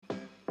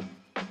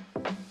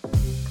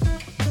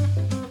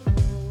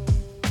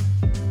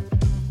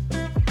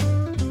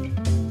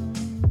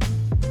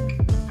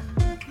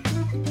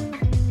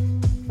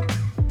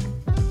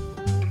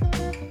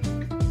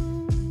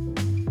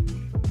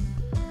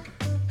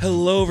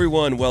Hello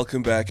everyone,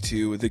 welcome back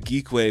to The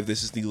Geek Wave.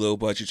 This is the low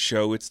budget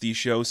show. It's the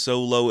show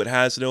so low it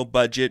has no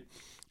budget.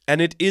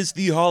 And it is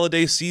the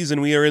holiday season.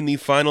 We are in the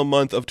final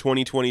month of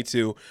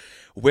 2022.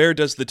 Where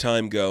does the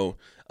time go?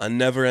 A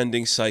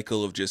never-ending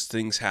cycle of just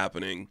things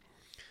happening.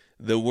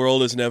 The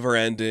world is never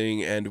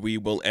ending and we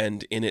will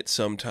end in it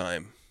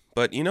sometime.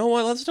 But you know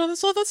what? Let's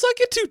not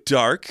get too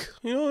dark.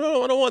 I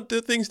don't want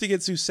the things to get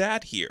too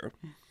sad here.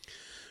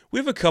 We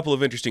have a couple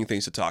of interesting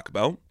things to talk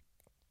about.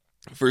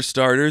 For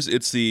starters,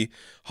 it's the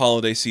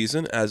holiday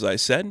season, as I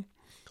said.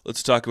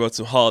 Let's talk about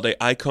some holiday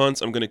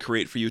icons I'm going to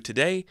create for you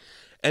today.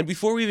 And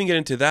before we even get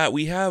into that,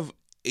 we have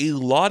a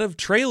lot of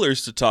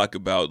trailers to talk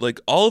about.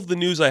 Like, all of the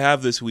news I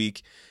have this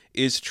week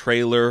is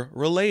trailer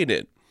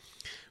related,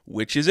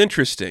 which is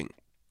interesting.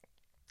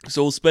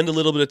 So we'll spend a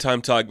little bit of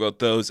time talking about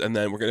those, and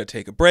then we're going to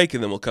take a break,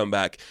 and then we'll come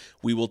back.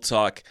 We will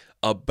talk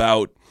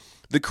about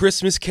the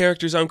Christmas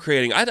characters I'm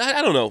creating. I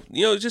don't know.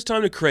 It's just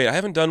time to create. I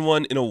haven't done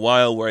one in a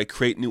while where I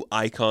create new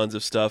icons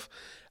of stuff.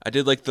 I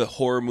did like the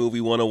horror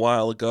movie one a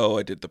while ago.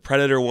 I did the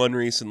Predator one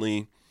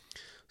recently.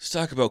 Let's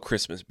talk about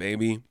Christmas,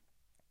 baby.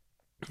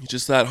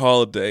 Just that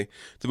holiday.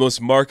 The most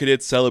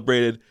marketed,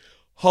 celebrated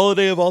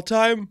holiday of all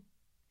time.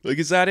 Like,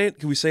 is that it?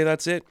 Can we say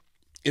that's it?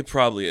 It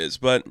probably is.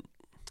 But,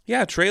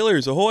 yeah,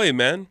 trailers, ahoy,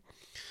 man.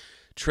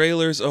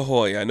 Trailers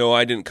ahoy. I know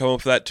I didn't come up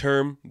with that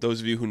term. Those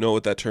of you who know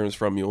what that term is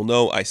from, you'll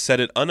know I said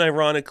it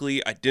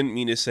unironically. I didn't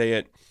mean to say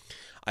it.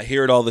 I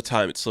hear it all the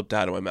time. It slipped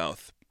out of my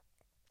mouth.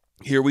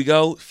 Here we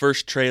go.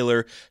 First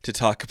trailer to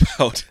talk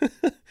about.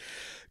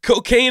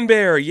 Cocaine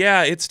Bear.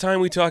 Yeah, it's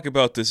time we talk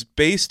about this.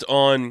 Based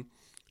on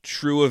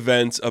true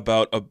events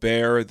about a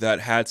bear that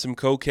had some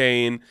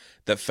cocaine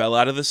that fell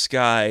out of the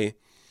sky.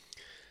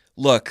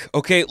 Look,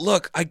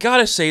 I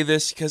gotta say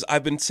this because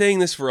I've been saying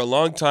this for a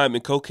long time,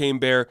 and Cocaine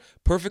Bear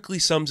perfectly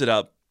sums it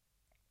up.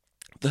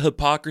 The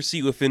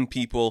hypocrisy within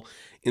people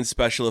in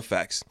special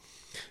effects.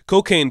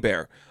 Cocaine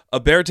Bear. A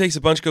bear takes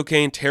a bunch of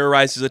cocaine,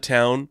 terrorizes a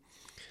town.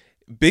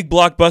 Big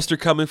blockbuster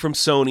coming from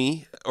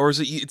Sony. Or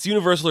it's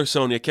Universal or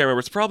Sony? I can't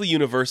remember. It's probably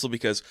Universal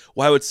because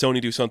why would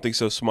Sony do something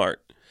so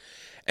smart?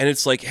 And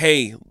it's like,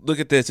 hey, look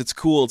at this. It's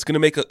cool. It's gonna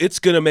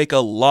make a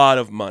lot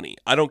of money.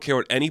 I don't care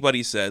what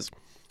anybody says.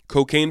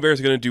 Cocaine Bear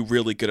is going to do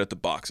really good at the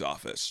box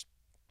office.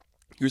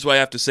 Here's what I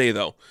have to say,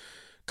 though.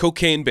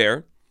 Cocaine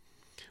Bear,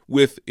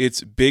 with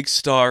its big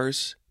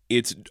stars,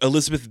 it's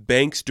Elizabeth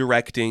Banks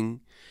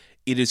directing,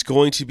 it is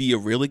going to be a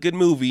really good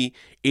movie.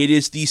 It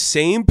is the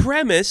same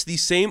premise, the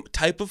same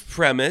type of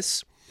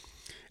premise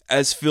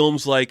as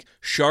films like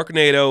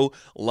Sharknado,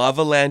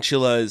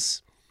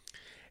 Lavalantulas,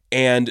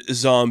 and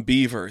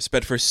Zombievers.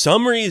 But for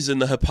some reason,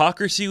 the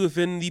hypocrisy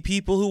within the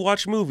people who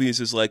watch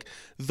movies is like,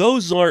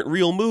 those aren't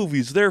real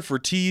movies, they're for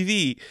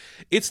TV.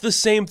 It's the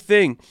same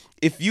thing.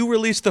 If you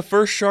released the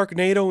first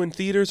Sharknado in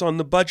theaters on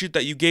the budget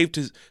that you gave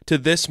to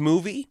this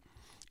movie,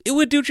 it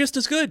would do just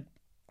as good.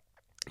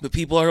 But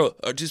people are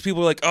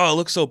like, oh, it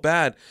looks so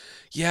bad.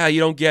 Yeah, you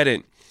don't get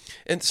it.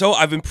 And so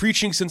I've been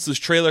preaching since this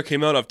trailer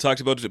came out. I've talked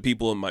about it to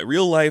people in my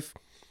real life.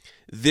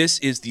 This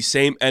is the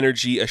same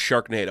energy as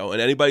Sharknado.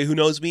 And anybody who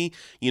knows me,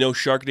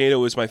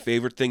 Sharknado is my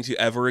favorite thing to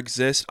ever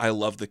exist. I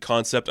love the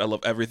concept. I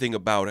love everything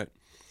about it.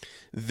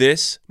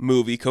 This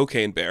movie,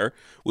 Cocaine Bear,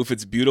 with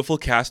its beautiful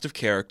cast of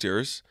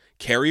characters,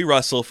 Kerry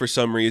Russell for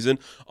some reason,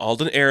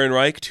 Alden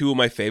Ehrenreich, two of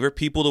my favorite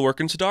people to work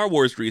in Star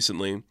Wars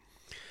recently.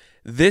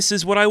 This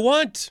is what I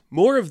want.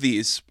 More of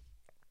these.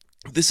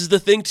 This is the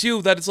thing,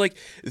 too, that it's like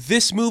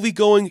this movie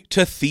going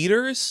to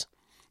theaters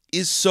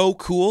is so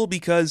cool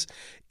because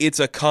it's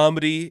a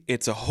comedy,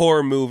 it's a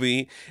horror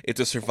movie, it's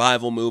a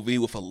survival movie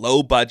with a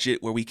low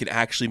budget where we can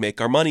actually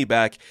make our money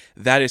back.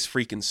 That is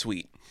freaking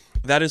sweet.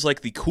 That is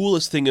like the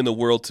coolest thing in the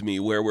world to me,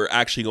 where we're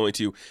actually going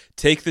to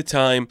take the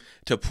time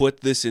to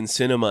put this in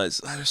cinemas.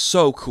 That is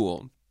so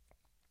cool.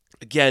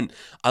 Again,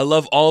 I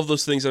love all of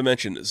those things I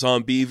mentioned.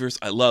 Zombievers,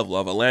 I love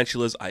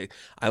Lavalantulas.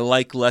 I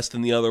like less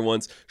than the other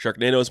ones.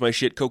 Sharknado is my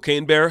shit.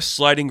 Cocaine Bear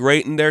sliding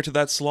right in there to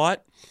that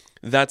slot.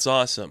 That's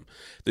awesome.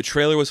 The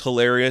trailer was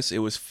hilarious. It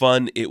was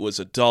fun. It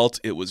was adult.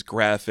 It was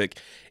graphic.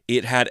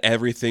 It had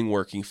everything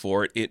working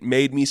for it. It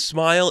made me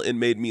smile. It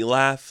made me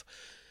laugh.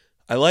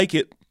 I like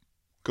it.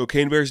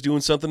 Cocaine Bear is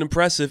doing something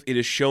impressive. It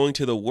is showing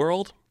to the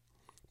world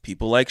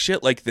people like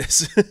shit like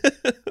this.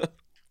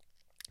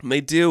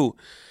 They do.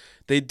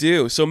 They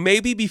do. So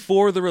maybe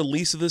before the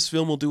release of this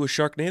film, we'll do a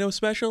Sharknado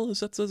special?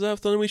 Is that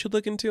something we should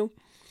look into?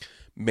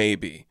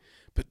 Maybe.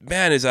 But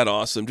man, is that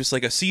awesome. Just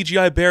like a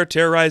CGI bear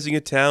terrorizing a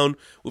town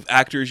with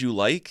actors you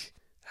like.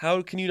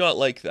 How can you not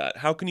like that?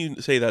 How can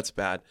you say that's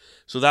bad?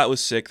 So that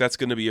was sick. That's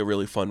going to be a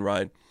really fun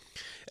ride.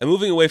 And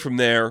moving away from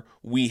there,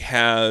 we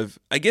have,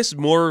 I guess,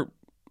 more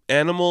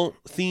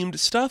animal-themed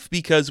stuff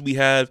because we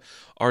have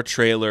our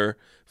trailer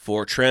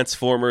for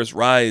Transformers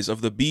Rise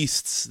of the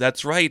Beasts.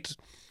 That's right.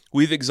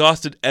 We've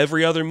exhausted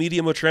every other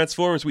medium of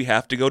Transformers. We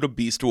have to go to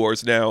Beast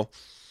Wars now.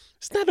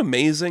 Isn't that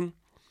amazing?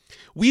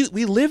 We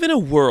live in a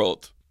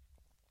world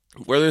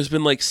where there's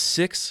been like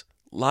 6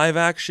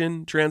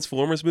 live-action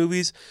Transformers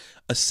movies,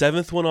 a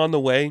 7th one on the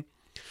way.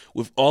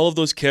 with all of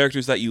those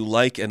characters that you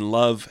like and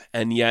love,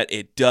 and yet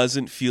it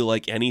doesn't feel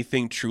like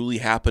anything truly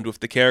happened with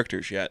the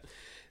characters yet.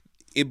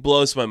 It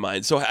blows my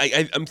mind. So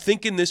I'm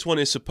thinking this one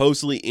is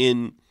supposedly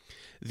in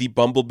the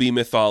Bumblebee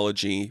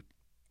mythology.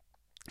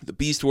 The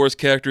Beast Wars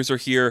characters are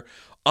here.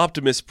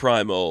 Optimus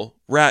Primal,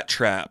 Rat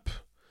Trap.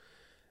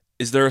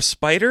 Is there a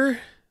spider?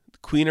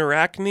 Queen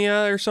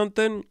Arachnia or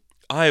something?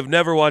 I have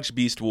never watched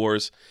Beast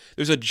Wars.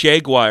 There's a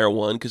jaguar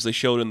one because they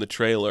showed in the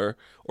trailer.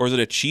 Or is it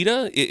a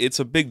cheetah? It's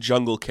a big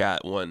jungle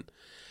cat one.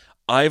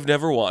 I've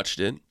never watched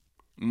it.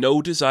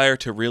 No desire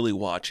to really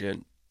watch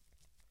it.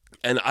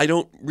 And I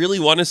don't really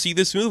want to see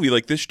this movie.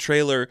 Like, this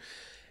trailer,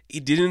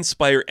 it didn't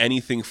inspire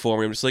anything for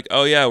me. I'm just like,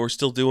 oh yeah, we're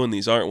still doing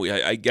these, aren't we?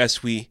 I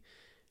guess we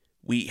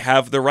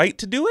have the right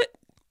to do it.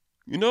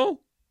 You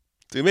know?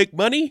 They make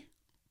money.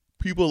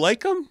 People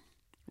like them.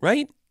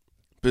 Right?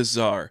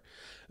 Bizarre.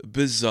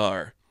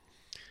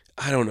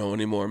 I don't know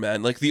anymore,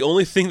 man. Like, the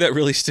only thing that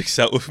really sticks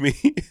out with me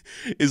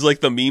is, like,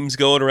 the memes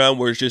going around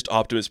where it's just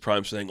Optimus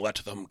Prime saying, let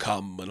them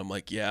come. And I'm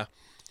like, yeah.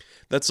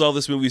 That's all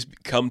this movie's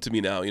come to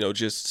me now. You know,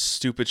 just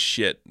stupid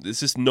shit.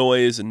 This is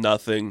noise and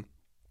nothing.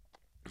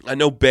 I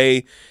know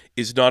Bay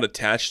is not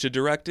attached to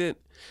direct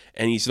it,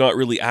 and he's not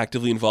really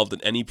actively involved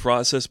in any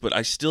process, but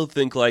I still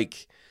think,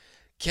 like,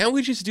 can't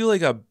we just do,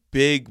 like, a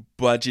big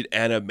budget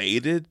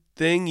animated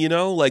thing, you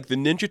know? Like, the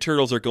Ninja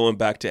Turtles are going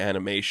back to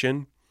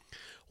animation.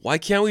 Why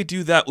can't we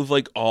do that with,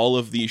 like, all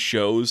of these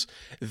shows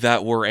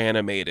that were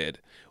animated?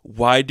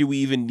 Why do we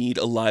even need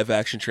a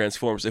live-action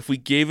Transformers? If we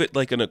gave it,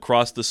 like, an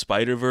Across the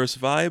Spider-Verse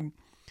vibe,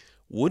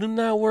 wouldn't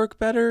that work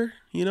better,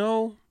 you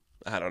know?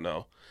 I don't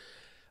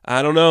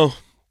know.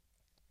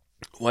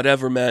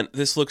 Whatever, man.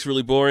 This looks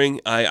really boring.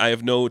 I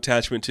have no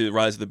attachment to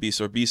Rise of the Beasts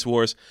or Beast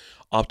Wars.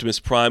 Optimus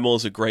Primal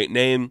is a great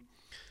name.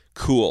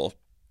 Cool.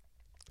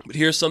 But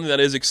here's something that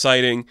is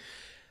exciting.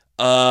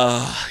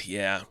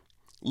 Yeah.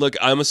 Look,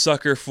 I'm a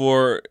sucker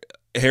for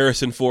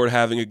Harrison Ford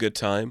having a good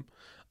time.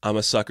 I'm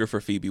a sucker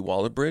for Phoebe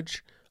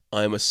Waller-Bridge.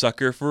 I'm a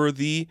sucker for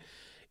the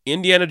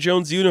Indiana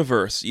Jones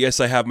universe. Yes,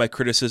 I have my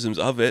criticisms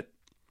of it.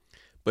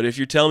 But if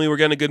you're telling me we're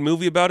getting a good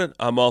movie about it,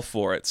 I'm all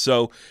for it.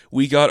 So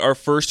we got our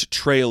first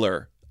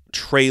trailer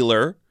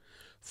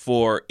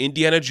for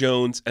Indiana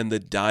Jones and the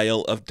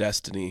Dial of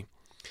Destiny.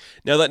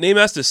 Now, that name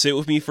has to sit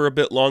with me for a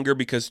bit longer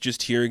because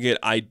just hearing it,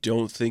 I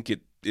don't think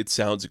it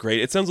sounds great.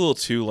 It sounds a little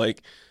too,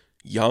 like,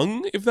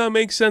 young, if that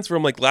makes sense,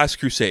 from, like, Last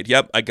Crusade.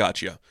 Yep, I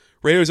got you.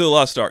 Raiders of the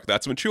Lost Ark,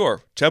 that's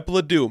mature. Temple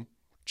of Doom,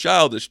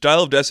 childish.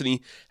 Dial of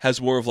Destiny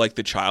has more of, like,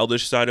 the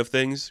childish side of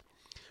things,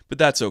 but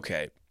that's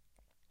okay.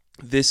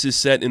 This is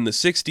set in the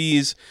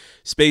 60s,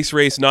 space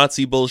race,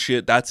 Nazi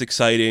bullshit, that's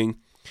exciting.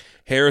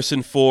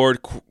 Harrison Ford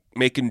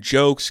making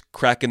jokes,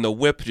 cracking the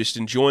whip, just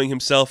enjoying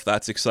himself,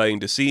 that's exciting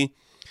to see.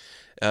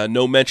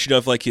 No mention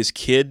of, like, his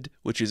kid,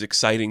 which is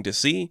exciting to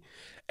see.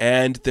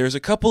 And there's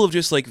a couple of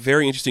just, like,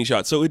 very interesting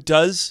shots. So it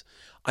does,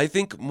 I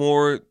think,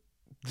 more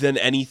than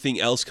anything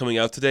else coming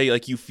out today,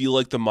 like, you feel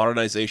like the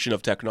modernization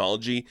of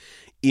technology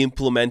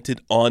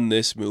implemented on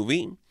this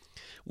movie,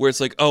 where it's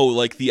like, oh,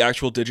 like, the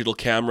actual digital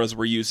cameras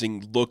we're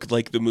using look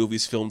like the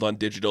movies filmed on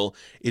digital.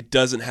 It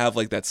doesn't have,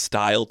 like, that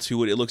style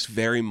to it. It looks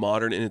very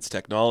modern in its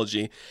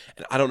technology.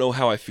 And I don't know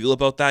how I feel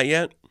about that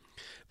yet.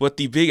 But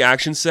the big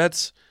action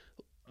sets,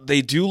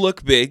 they do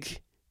look big.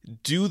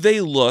 Do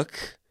they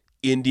look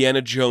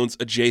Indiana Jones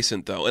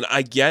adjacent, though? And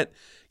I get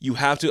you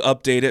have to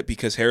update it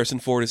because Harrison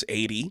Ford is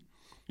 80.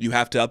 You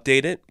have to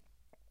update it.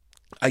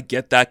 I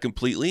get that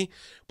completely.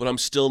 But I'm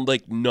still,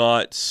 like,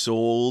 not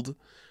sold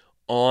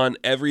on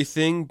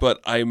everything, but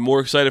I'm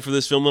more excited for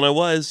this film than I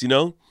was, you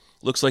know?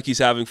 Looks like he's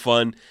having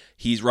fun.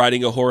 He's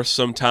riding a horse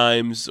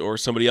sometimes, or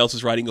somebody else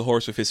is riding a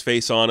horse with his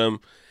face on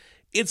him.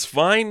 It's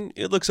fine.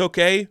 It looks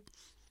okay.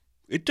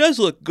 It does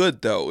look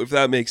good, though, if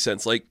that makes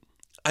sense. Like,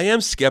 I am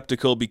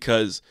skeptical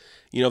because,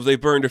 you know, they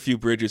burned a few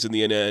bridges in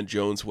the Indiana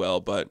Jones well,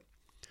 but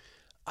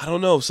I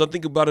don't know.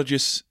 Something about it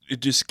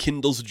just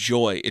kindles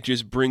joy. It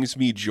just brings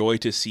me joy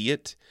to see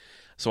it.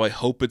 So I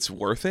hope it's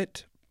worth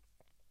it.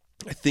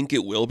 I think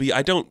it will be.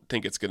 I don't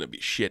think it's going to be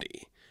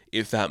shitty,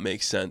 if that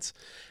makes sense.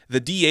 The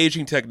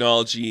de-aging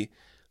technology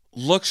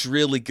looks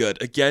really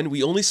good. Again,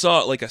 we only saw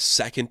like a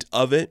second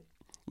of it.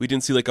 We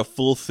didn't see like a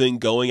full thing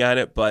going at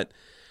it, but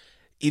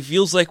it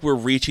feels like we're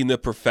reaching the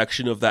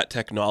perfection of that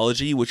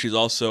technology, which is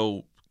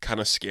also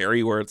kind of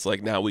scary, where it's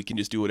like now we can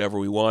just do whatever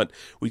we want.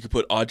 We could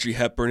put Audrey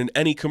Hepburn in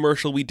any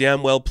commercial we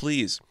damn well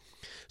please.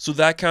 So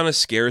that kind of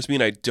scares me,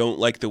 and I don't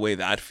like the way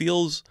that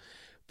feels.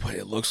 But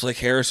it looks like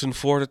Harrison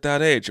Ford at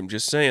that age. I'm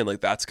just saying,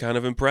 like, that's kind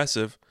of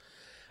impressive.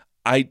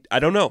 I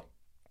don't know.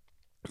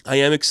 I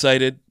am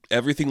excited.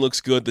 Everything looks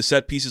good. The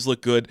set pieces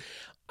look good.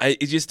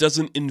 It just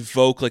doesn't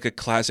invoke, like, a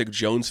classic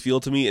Jones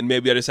feel to me. And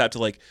maybe I just have to,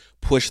 like,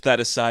 push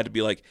that aside to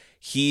be like,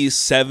 he's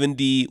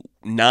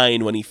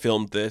 79 when he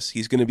filmed this.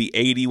 He's going to be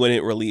 80 when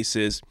it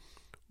releases.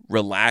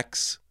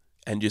 Relax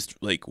and just,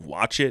 like,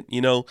 watch it, you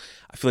know?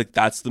 I feel like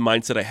that's the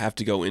mindset I have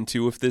to go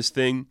into with this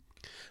thing.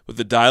 With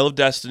the Dial of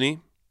Destiny,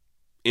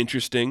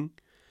 interesting.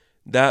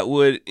 That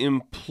would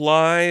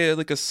imply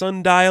like a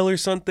sundial or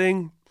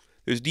something.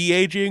 There's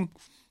de-aging.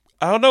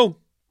 I don't know.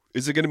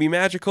 Is it going to be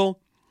magical?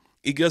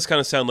 It does kind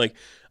of sound like,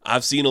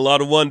 I've seen a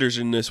lot of wonders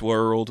in this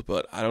world,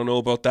 but I don't know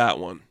about that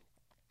one.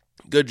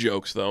 Good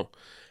jokes, though.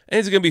 And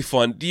it's going to be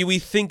fun. Do we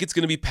think it's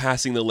going to be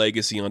passing the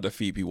legacy on to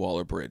Phoebe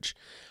Waller-Bridge?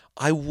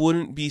 I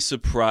wouldn't be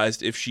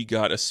surprised if she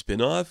got a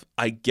spin-off.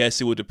 I guess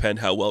it would depend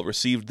how well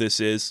received this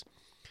is.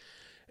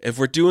 If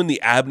we're doing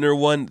the Abner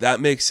one, that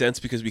makes sense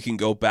because we can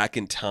go back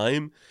in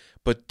time.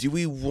 But do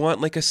we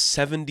want like a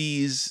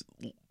 70s,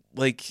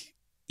 like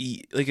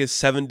a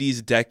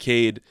 70s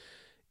decade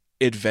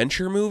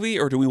adventure movie?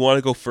 Or do we want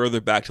to go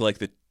further back to like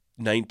the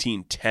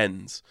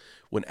 1910s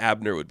when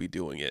Abner would be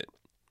doing it?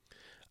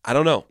 I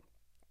don't know.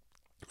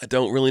 I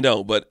don't really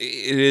know, but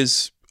it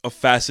is a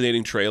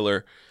fascinating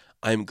trailer.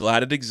 I'm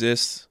glad it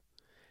exists,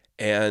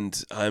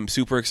 and I'm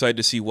super excited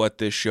to see what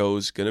this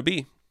show's going to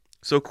be.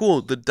 So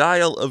cool. The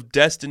Dial of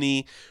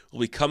Destiny will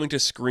be coming to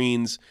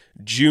screens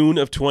June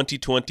of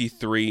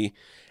 2023,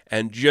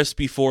 and just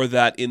before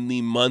that, in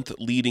the month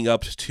leading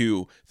up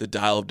to The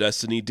Dial of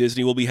Destiny,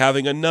 Disney will be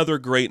having another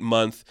great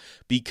month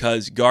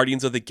because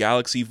Guardians of the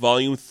Galaxy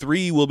Volume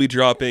 3 will be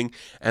dropping,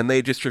 and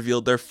they just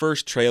revealed their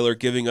first trailer,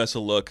 giving us a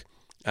look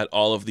at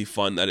all of the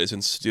fun that is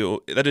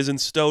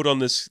instilled on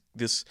this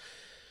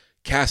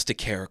cast of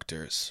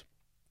characters.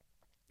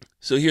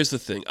 So here's the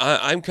thing.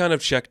 I'm kind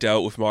of checked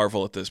out with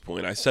Marvel at this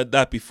point. I said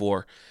that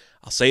before.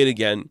 I'll say it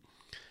again.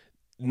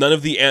 None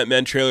of the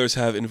Ant-Man trailers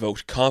have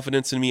invoked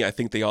confidence in me. I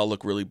think they all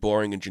look really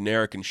boring and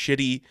generic and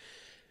shitty.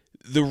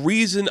 The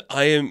reason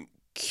I am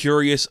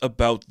curious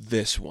about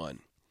this one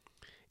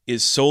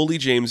is solely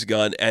James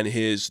Gunn and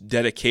his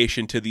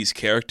dedication to these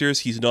characters.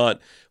 He's not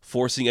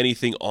forcing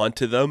anything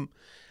onto them.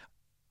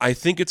 I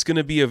think it's going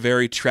to be a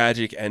very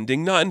tragic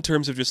ending, not in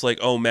terms of just like,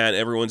 oh man,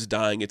 everyone's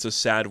dying, it's a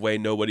sad way,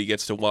 nobody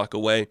gets to walk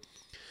away.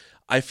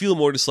 I feel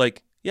more just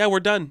like, yeah,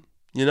 we're done,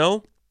 you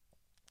know?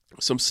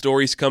 Some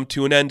stories come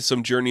to an end,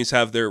 some journeys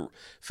have their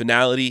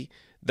finality.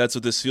 That's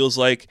what this feels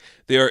like.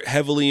 They are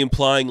heavily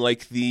implying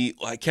like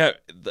I can't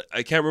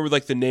remember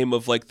like the name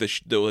of like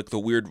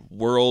the weird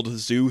world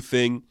zoo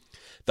thing,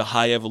 the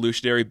high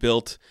evolutionary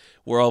built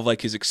where all of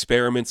like his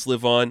experiments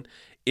live on.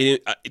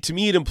 To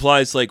me, it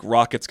implies like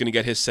Rocket's going to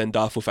get his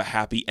send-off with a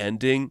happy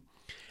ending,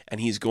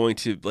 and he's going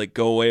to like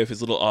go away with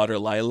his little otter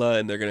Lila,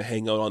 and they're going to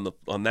hang out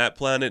on that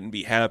planet and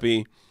be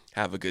happy,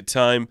 have a good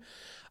time.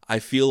 I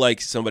feel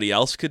like somebody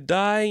else could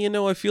die, you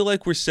know? I feel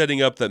like we're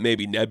setting up that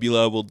maybe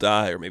Nebula will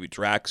die or maybe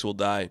Drax will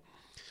die.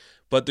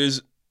 But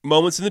there's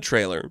moments in the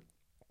trailer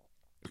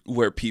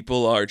where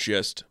people are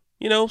just,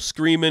 you know,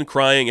 screaming,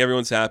 crying,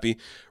 everyone's happy.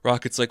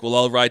 Rocket's like, we'll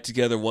all ride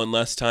together one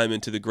last time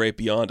into the great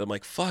beyond. I'm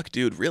like, fuck,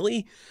 dude,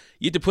 really?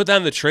 You had to put that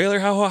in the trailer?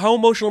 How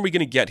emotional are we going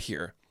to get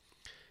here?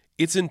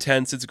 It's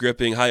intense. It's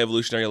gripping. High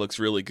Evolutionary looks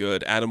really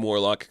good. Adam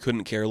Warlock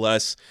couldn't care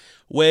less.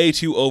 Way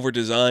too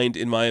over-designed,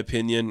 in my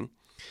opinion.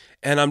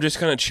 And I'm just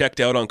kind of checked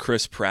out on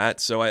Chris Pratt.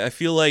 So I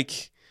feel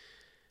like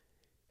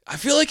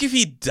if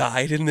he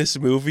died in this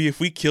movie, if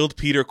we killed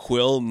Peter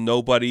Quill,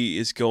 nobody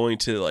is going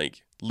to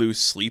like lose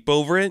sleep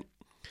over it.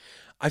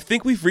 I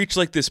think we've reached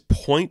like this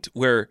point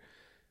where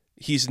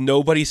he's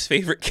nobody's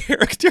favorite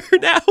character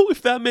now,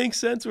 if that makes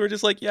sense. We're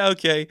just like, yeah,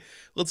 okay,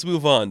 let's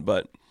move on.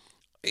 But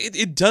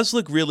it does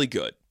look really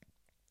good.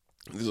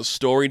 There's a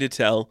story to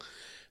tell.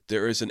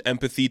 There is an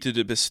empathy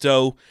to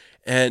bestow.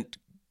 And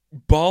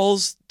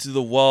balls to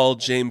the wall,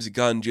 James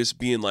Gunn just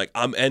being like,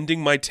 I'm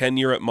ending my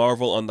tenure at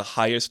Marvel on the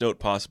highest note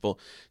possible.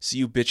 See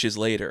you bitches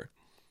later.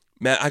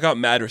 Man, I got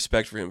mad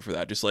respect for him for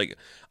that. Just like,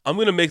 I'm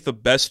going to make the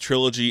best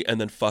trilogy and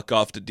then fuck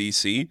off to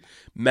DC.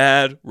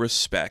 Mad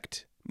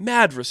respect.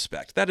 Mad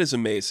respect. That is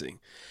amazing.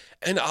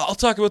 And I'll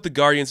talk about the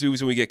Guardians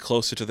movies when we get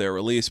closer to their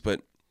release,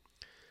 but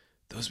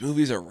those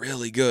movies are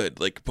really good.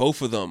 Like,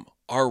 both of them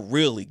are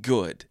really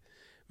good.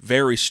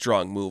 Very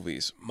strong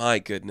movies. My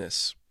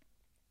goodness.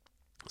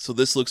 So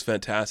this looks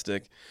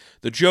fantastic.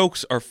 The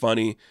jokes are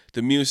funny.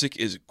 The music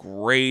is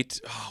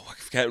great. Oh, I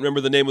can't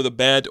remember the name of the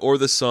band or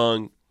the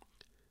song,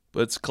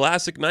 but it's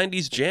classic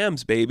 90s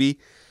jams, baby.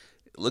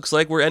 It looks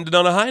like we're ended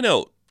on a high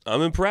note.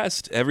 I'm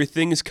impressed.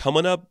 Everything is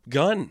coming up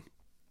Gunn.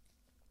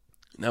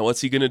 Now,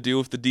 what's he going to do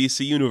with the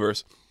DC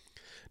universe?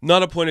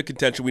 Not a point of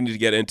contention we need to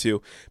get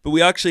into, but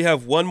we actually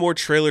have one more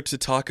trailer to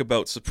talk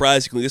about,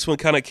 surprisingly. This one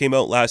kind of came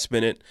out last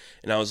minute,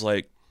 and I was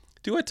like,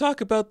 do I talk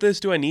about this?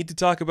 Do I need to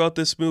talk about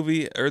this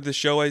movie, or the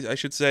show, I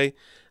should say?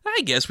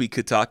 I guess we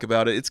could talk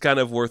about it. It's kind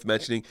of worth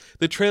mentioning.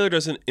 The trailer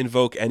doesn't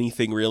invoke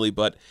anything really,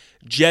 but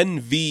Gen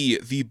V,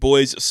 the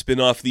Boys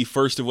spinoff, the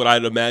first of what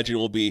I'd imagine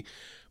will be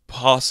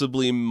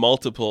possibly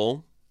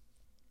multiple,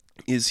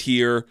 is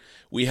here.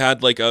 We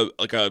had like a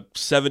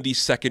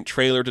 70-second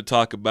trailer to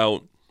talk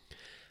about.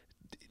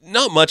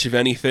 Not much of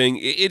anything.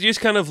 It just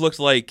kind of looked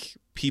like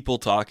people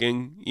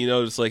talking, you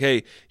know, just like,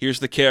 hey, here's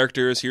the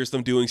characters, here's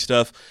them doing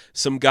stuff.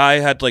 Some guy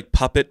had like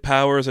puppet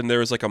powers, and there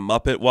was like a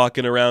Muppet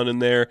walking around in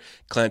there.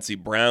 Clancy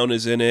Brown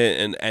is in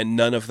it, and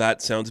none of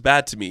that sounds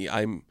bad to me.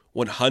 I'm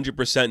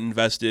 100%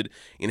 invested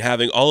in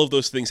having all of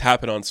those things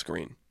happen on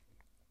screen.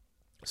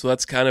 So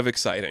that's kind of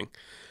exciting.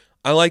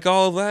 I like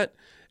all of that.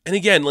 And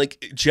again,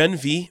 like, Gen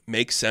V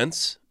makes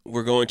sense.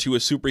 We're going to a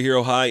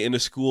superhero high in a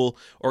school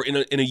or in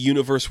a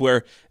universe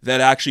where that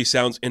actually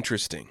sounds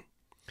interesting.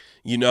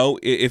 You know,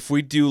 if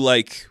we do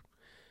like,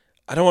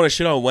 I don't want to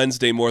shit on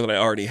Wednesday more than I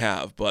already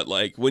have, but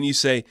like when you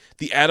say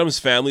the Addams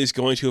Family is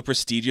going to a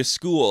prestigious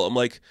school, I'm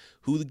like,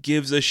 who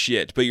gives a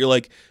shit? But you're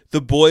like,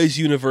 the boys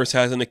universe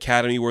has an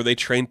academy where they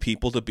train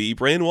people to be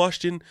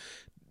brainwashed in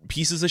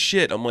pieces of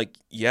shit. I'm like,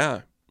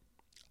 yeah,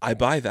 I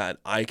buy that.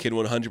 I can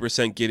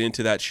 100% get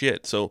into that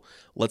shit. So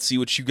let's see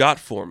what you got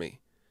for me.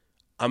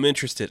 I'm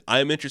interested. I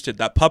am interested.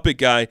 That puppet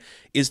guy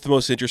is the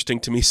most interesting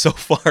to me so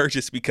far,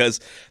 just because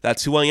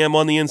that's who I am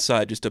on the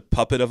inside, just a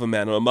puppet of a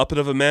man. Am I a muppet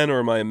of a man, or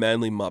am I a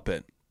manly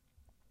muppet?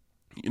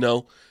 You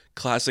know,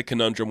 classic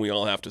conundrum we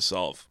all have to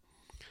solve.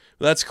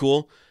 Well, that's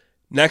cool.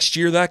 Next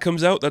year that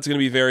comes out. That's going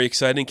to be very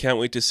exciting. Can't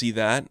wait to see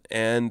that.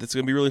 And it's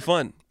going to be really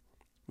fun.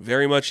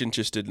 Very much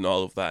interested in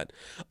all of that.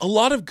 A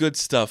lot of good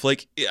stuff.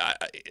 Like,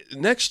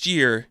 next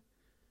year,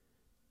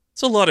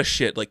 it's a lot of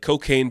shit. Like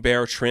Cocaine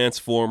Bear,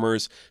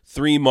 Transformers,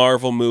 3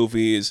 Marvel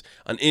movies,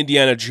 an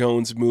Indiana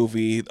Jones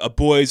movie, a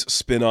Boys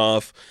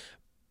spinoff,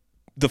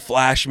 the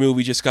Flash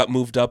movie just got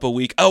moved up a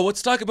week. Oh,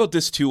 let's talk about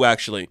this too,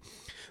 actually.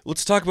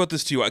 Let's talk about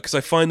this too, because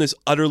I find this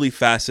utterly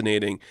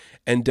fascinating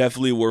and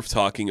definitely worth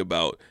talking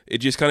about. It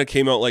just kind of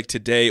came out like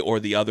today or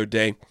the other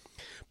day.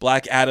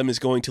 Black Adam is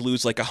going to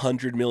lose like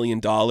 $100 million.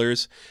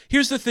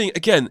 Here's the thing,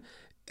 again,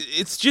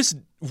 it's just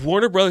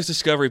Warner Brothers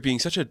Discovery being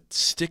such a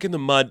stick in the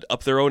mud,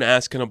 up their own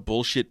ass kind of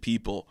bullshit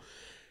people.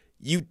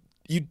 You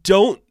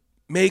don't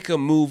make a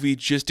movie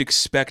just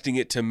expecting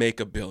it to make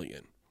 $1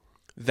 billion.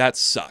 That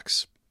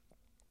sucks.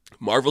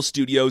 Marvel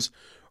Studios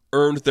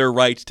earned their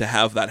right to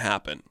have that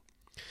happen.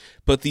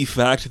 But the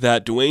fact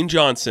that Dwayne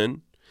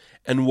Johnson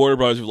and Warner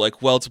Brothers were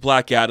like, well, it's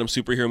Black Adam,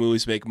 superhero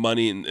movies make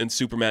money, and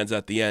Superman's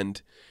at the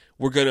end.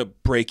 We're going to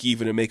break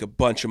even and make a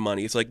bunch of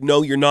money. It's like,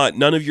 no, you're not.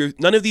 None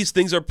of these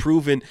things are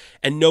proven,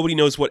 and nobody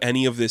knows what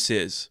any of this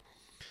is.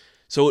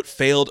 So it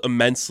failed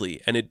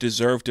immensely, and it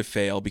deserved to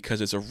fail because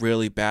it's a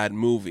really bad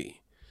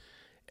movie.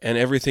 And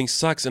everything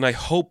sucks, and I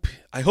hope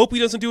he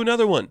doesn't do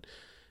another one.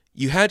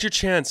 You had your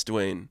chance,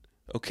 Dwayne,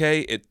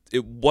 okay?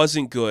 It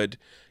wasn't good.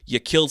 You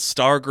killed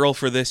Stargirl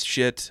for this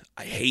shit.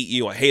 I hate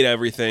you. I hate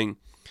everything.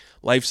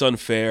 Life's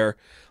unfair.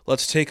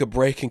 Let's take a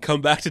break and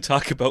come back to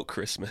talk about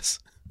Christmas.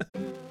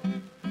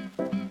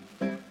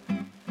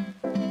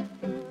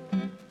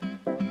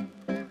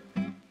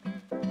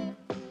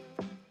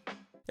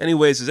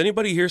 Anyways, has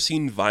anybody here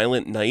seen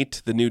Violent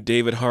Night, the new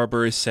David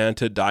Harbour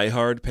Santa Die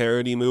Hard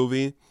parody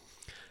movie?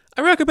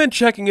 I recommend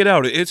checking it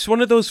out. It's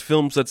one of those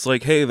films that's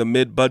like, hey, the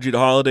mid-budget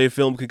holiday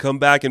film can come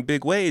back in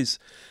big ways.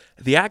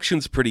 The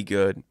action's pretty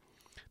good.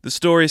 The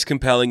story's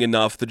compelling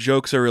enough, the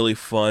jokes are really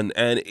fun,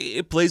 and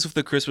it plays with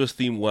the Christmas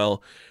theme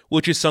well,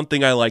 which is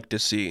something I like to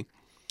see.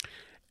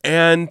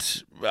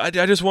 And I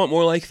just want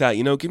more like that,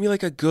 you know? Give me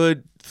like a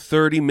good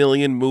 30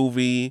 million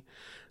movie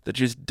that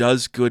just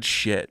does good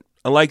shit.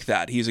 I like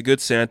that. He's a good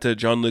Santa.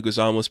 John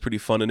Leguizamo's pretty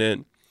fun in it.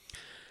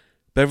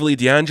 Beverly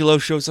D'Angelo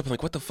shows up. I'm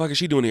like, what the fuck is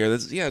she doing here?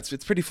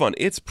 It's pretty fun.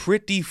 It's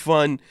pretty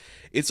fun.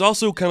 It's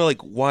also kind of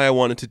like why I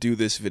wanted to do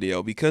this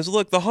video, because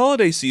look, the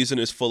holiday season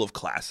is full of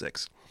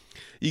classics.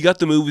 You got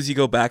the movies you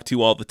go back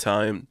to all the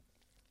time.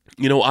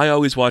 You know, I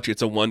always watch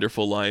It's a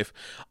Wonderful Life.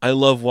 I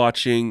love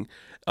watching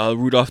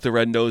Rudolph the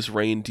Red-Nosed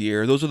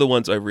Reindeer. Those are the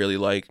ones I really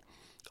like.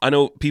 I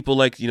know people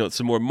like, you know,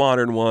 some more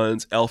modern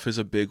ones. Elf is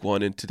a big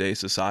one in today's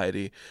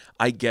society.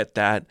 I get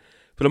that.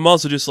 But I'm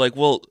also just like,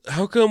 well,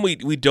 how come we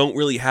don't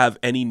really have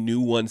any new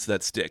ones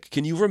that stick?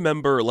 Can you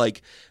remember,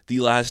 like, the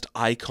last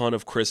icon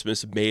of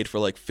Christmas made for,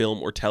 like,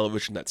 film or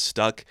television that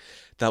stuck?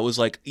 That was,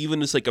 like,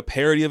 even just, like, a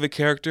parody of a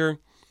character?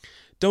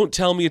 Don't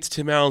tell me it's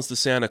Tim Allen's The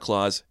Santa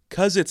Claus,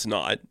 because it's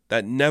not.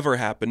 That never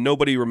happened.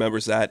 Nobody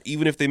remembers that.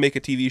 Even if they make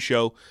a TV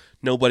show,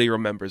 nobody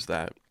remembers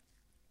that.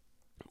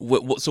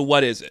 So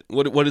what is it?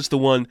 What is the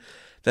one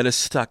that is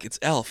stuck? It's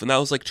Elf, and that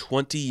was like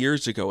 20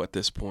 years ago at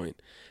this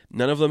point.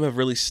 None of them have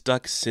really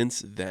stuck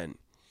since then.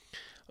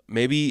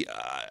 Maybe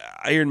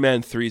Iron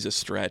Man 3 is a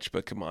stretch,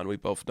 but come on, we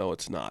both know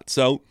it's not.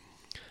 So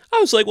I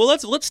was like, well,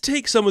 let's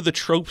take some of the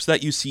tropes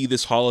that you see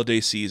this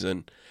holiday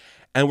season,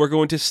 and we're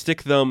going to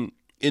stick them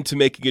into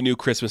making a new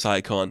Christmas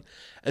icon,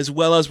 as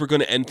well as we're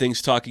going to end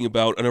things talking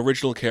about an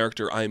original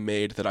character I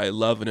made that I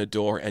love and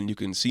adore, and you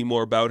can see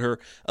more about her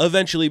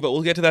eventually, but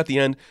we'll get to that at the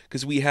end,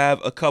 because we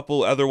have a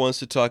couple other ones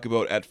to talk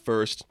about at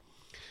first.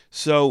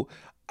 So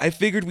I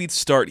figured we'd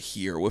start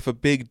here with a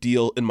big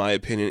deal, in my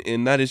opinion,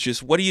 and that is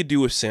just, what do you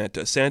do with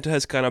Santa? Santa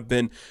has kind of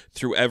been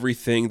through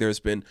everything. There's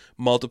been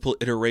multiple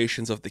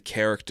iterations of the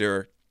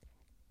character.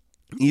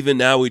 Even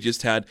now, we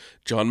just had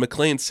John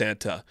McClane's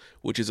Santa,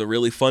 which is a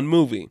really fun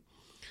movie.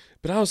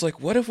 But I was like,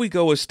 what if we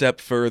go a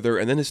step further?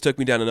 And then this took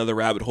me down another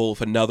rabbit hole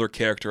with another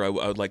character I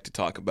would like to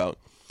talk about.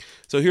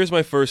 So here's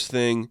my first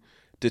thing,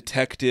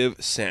 Detective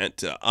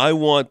Santa. I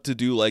want to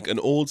do like an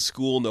old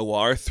school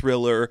noir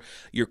thriller,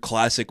 your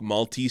classic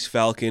Maltese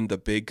Falcon, The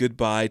Big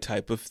Goodbye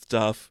type of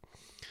stuff,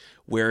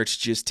 where it's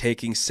just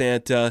taking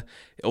Santa,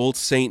 old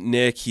Saint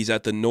Nick, he's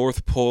at the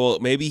North Pole.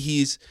 Maybe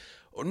he's,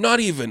 or not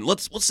even,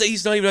 let's say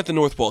he's not even at the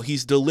North Pole.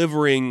 He's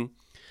delivering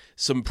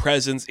some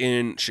presence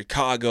in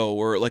Chicago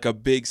or like a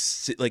big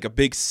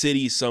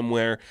city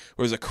somewhere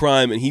where there's a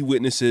crime and he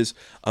witnesses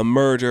a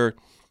murder,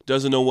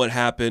 doesn't know what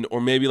happened, or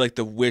maybe like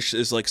the wish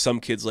is like some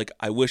kids like,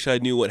 I wish I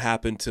knew what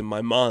happened to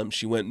my mom.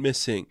 She went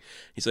missing.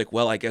 He's like,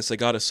 well, I guess I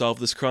got to solve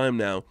this crime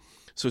now.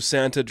 So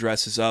Santa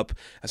dresses up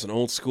as an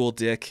old school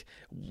dick,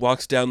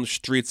 walks down the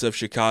streets of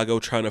Chicago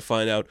trying to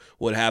find out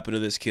what happened to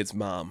this kid's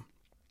mom.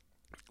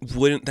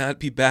 Wouldn't that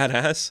be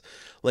badass?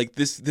 Like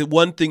the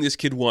one thing this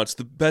kid wants,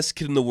 the best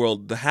kid in the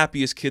world, the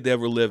happiest kid they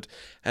ever lived,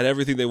 had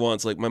everything they want.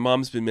 It's like, my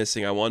mom's been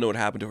missing. I want to know what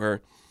happened to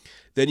her.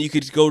 Then you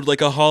could go to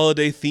like a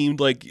holiday themed,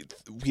 like,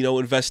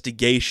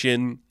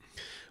 investigation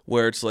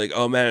where it's like,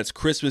 oh man, it's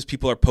Christmas.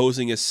 People are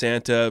posing as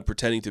Santa,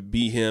 pretending to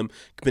be him,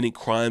 committing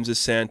crimes as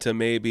Santa,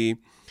 maybe.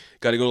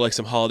 Got to go to like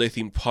some holiday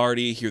themed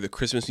party, hear the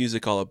Christmas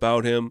music all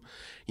about him.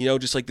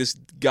 Just like this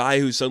guy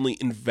who's suddenly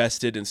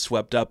invested and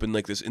swept up in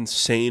like this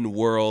insane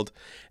world,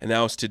 and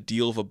now it's to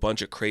deal with a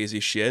bunch of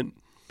crazy shit.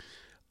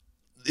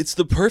 It's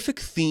the perfect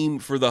theme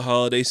for the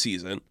holiday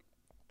season,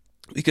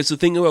 because the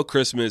thing about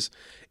Christmas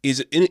is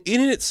in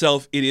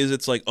itself, it is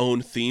its like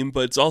own theme,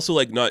 but it's also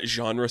like not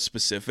genre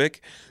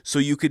specific. So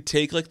you could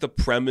take like the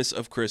premise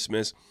of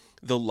Christmas,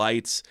 the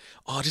lights.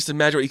 Oh, just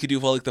imagine what you could do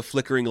with all like the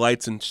flickering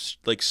lights and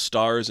like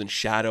stars and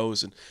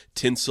shadows and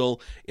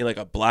tinsel in like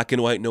a black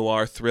and white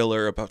noir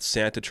thriller about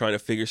Santa trying to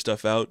figure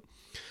stuff out.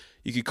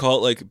 You could call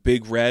it like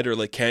Big Red, or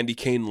like Candy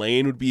Cane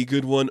Lane would be a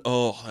good one.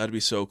 Oh, that'd be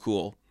so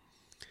cool.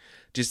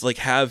 Just like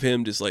have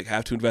him just like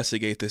have to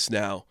investigate this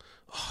now.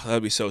 Oh,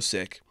 that'd be so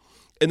sick.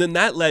 And then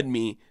that led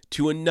me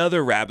to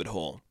another rabbit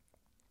hole,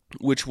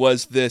 which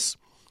was this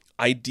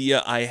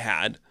idea I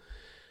had.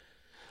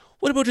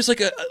 What about just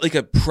like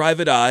a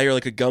private eye or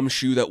like a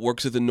gumshoe that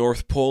works at the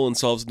North Pole and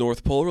solves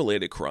North Pole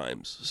related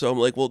crimes? So I'm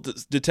like, well,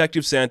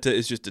 Detective Santa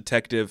is just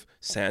Detective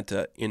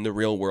Santa in the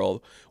real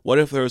world. What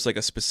if there was like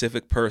a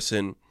specific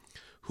person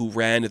who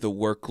ran the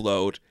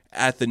workload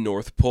at the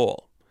North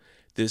Pole?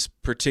 This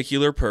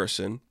particular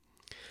person,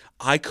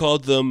 I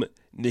called them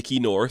Nicky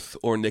North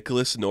or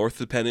Nicholas North,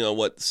 depending on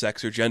what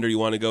sex or gender you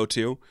want to go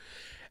to.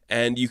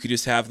 And you could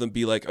just have them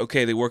be like,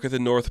 okay, they work at the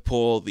North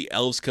Pole. The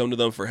elves come to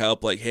them for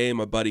help. Like, hey,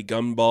 my buddy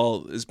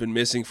Gumball has been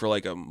missing for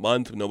like a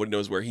month. Nobody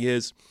knows where he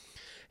is.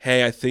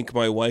 Hey, I think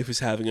my wife is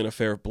having an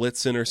affair with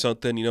Blitzen or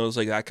something. It's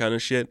like that kind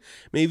of shit.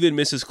 Maybe even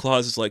Mrs.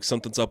 Claus is like,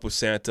 something's up with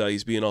Santa.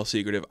 He's being all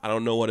secretive. I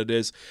don't know what it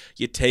is.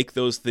 You take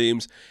those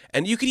themes,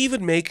 and you could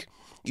even make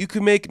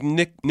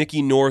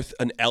Nicky North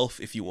an elf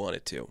if you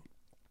wanted to.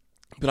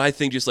 But I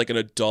think just like an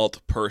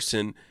adult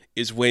person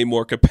is way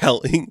more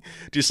compelling.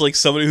 Just like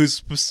somebody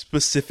whose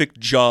specific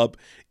job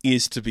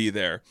is to be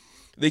there.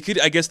 I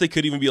guess they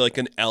could even be like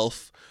an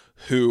elf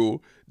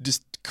who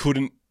just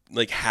couldn't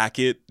like hack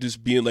it,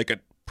 just being like a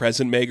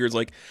present maker. It's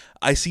like,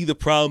 I see the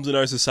problems in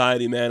our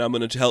society, man. I'm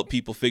going to help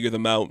people figure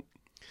them out.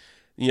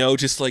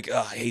 Just like,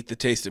 oh, I hate the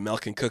taste of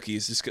milk and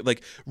cookies. Just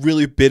like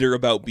really bitter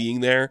about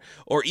being there.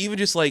 Or even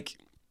just like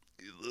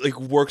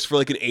works for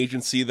like an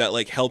agency that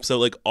like helps out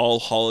like all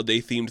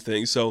holiday themed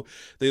things. So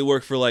they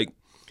work for like,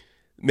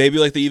 maybe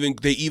like they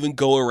even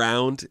go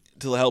around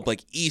to help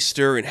like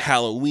Easter and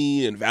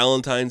Halloween and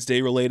Valentine's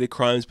Day related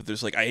crimes. But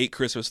there's like, I hate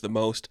Christmas the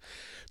most.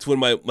 It's when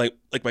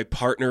my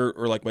partner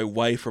or like my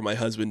wife or my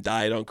husband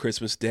died on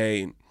Christmas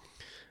Day and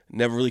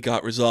never really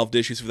got resolved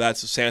issues for that.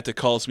 So Santa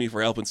calls me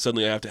for help and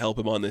suddenly I have to help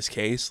him on this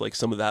case. Like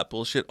some of that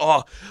bullshit.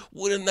 Oh,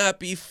 wouldn't that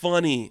be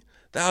funny?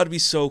 That would be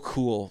so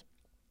cool.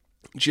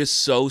 Just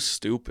so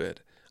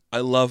stupid. I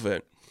love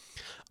it.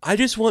 I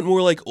just want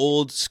more like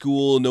old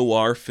school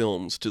noir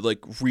films to like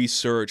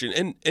research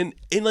and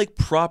in like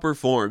proper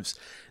forms,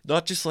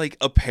 not just like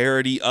a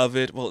parody of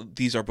it. Well,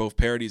 these are both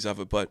parodies of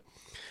it, but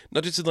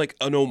not just in like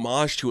an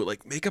homage to it.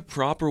 Like make a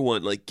proper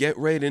one, like get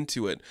right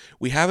into it.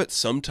 We have it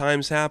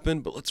sometimes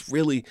happen, but let's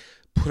really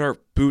put our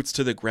boots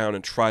to the ground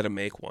and try to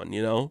make one,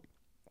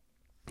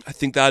 I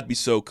think that'd be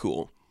so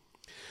cool.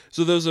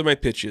 So those are my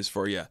pitches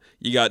for you.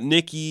 You got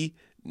Nicky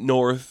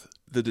North,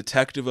 the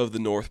detective of the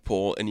North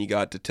Pole, and you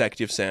got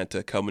Detective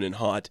Santa coming in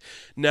hot.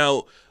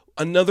 Now,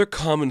 another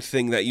common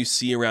thing that you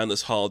see around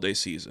this holiday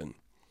season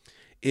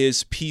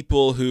is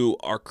people who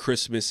are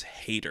Christmas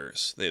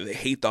haters. They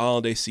hate the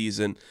holiday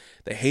season.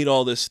 They hate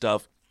all this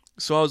stuff.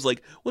 So I was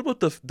like, what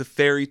about the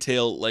fairy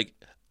tale like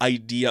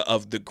idea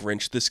of the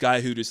Grinch? This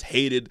guy who just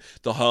hated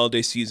the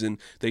holiday season.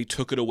 They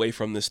took it away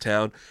from this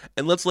town.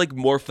 And let's like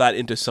morph that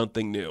into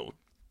something new.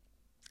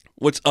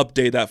 Let's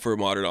update that for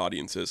modern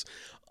audiences.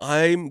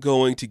 I'm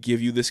going to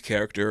give you this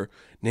character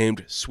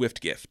named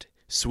Swiftgift.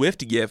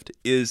 Swiftgift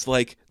is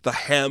like the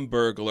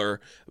Hamburglar,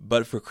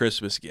 but for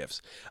Christmas gifts.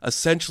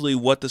 Essentially,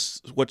 what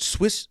Swiftgift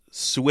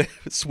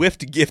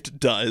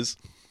does.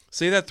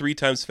 Say that 3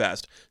 times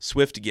fast.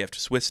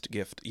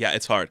 Swiftgift. Yeah,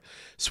 it's hard.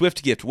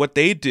 Swiftgift. What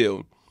they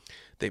do,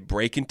 they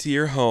break into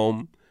your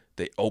home.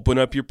 They open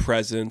up your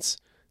presents.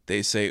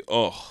 They say,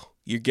 "Oh,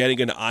 you're getting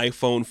an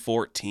iPhone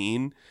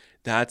 14?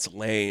 That's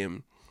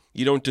lame.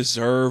 You don't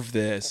deserve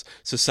this.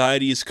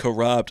 Society is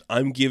corrupt.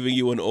 I'm giving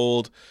you an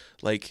old,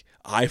 like,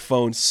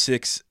 iPhone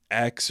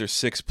 6X or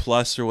 6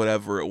 Plus or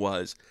whatever it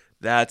was.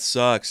 That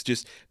sucks.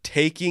 Just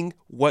taking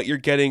what you're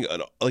getting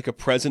like a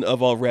present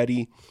of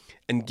already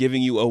and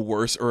giving you a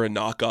worse or a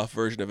knockoff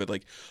version of it.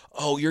 Like,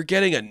 oh, you're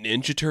getting a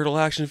Ninja Turtle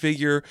action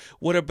figure.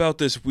 What about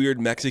this weird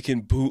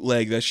Mexican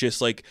bootleg that's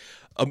just like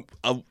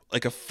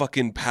like a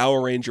fucking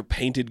Power Ranger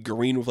painted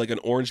green with like an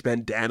orange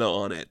bandana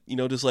on it? You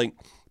know, just like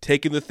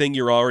taking the thing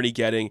you're already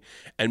getting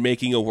and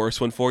making a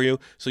worse one for you,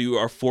 so you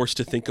are forced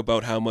to think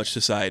about how much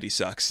society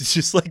sucks. It's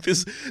just like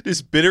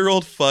this bitter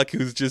old fuck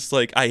who's just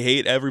like, I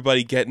hate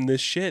everybody getting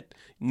this shit.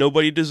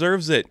 Nobody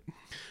deserves it.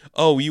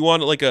 Oh, you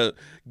want like a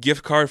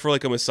gift card for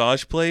like a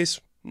massage place?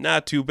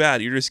 Not too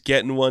bad. You're just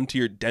getting one to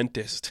your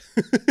dentist.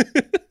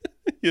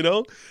 You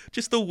know?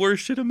 Just the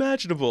worst shit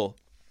imaginable.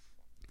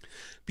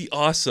 Be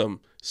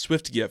awesome.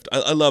 Swift gift.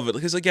 I love it.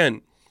 Because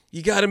again,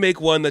 you got to make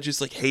one that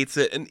just like hates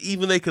it, and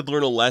even they could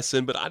learn a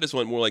lesson, but I just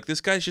want more like, this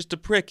guy's just a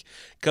prick.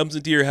 Comes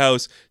into your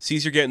house,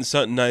 sees you're getting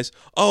something nice.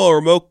 Oh,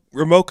 a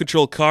remote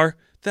control car?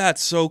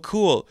 That's so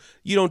cool.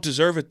 You don't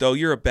deserve it though.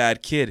 You're a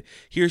bad kid.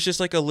 Here's just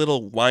like a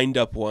little wind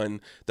up one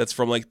that's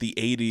from like the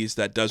 80s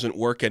that doesn't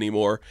work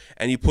anymore,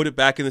 and you put it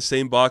back in the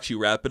same box, you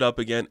wrap it up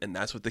again, and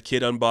that's what the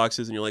kid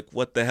unboxes, and you're like,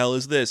 what the hell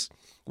is this?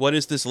 What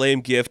is this lame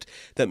gift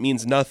that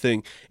means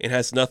nothing and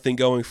has nothing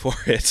going for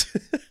it?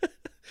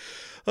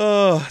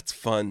 Oh, it's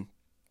fun.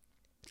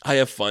 I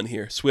have fun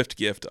here. Swift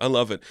gift. I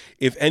love it.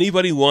 If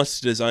anybody wants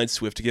to design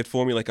Swift gift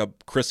for me, like a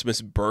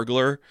Christmas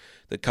burglar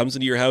that comes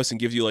into your house and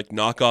gives you like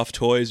knockoff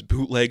toys,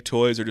 bootleg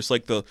toys, or just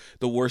like the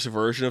worst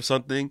version of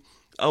something.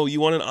 Oh,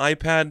 you want an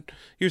iPad?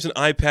 Here's an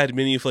iPad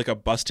mini with like a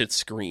busted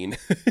screen.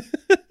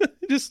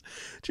 just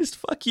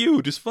fuck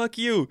you. Just fuck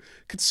you.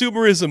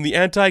 Consumerism, the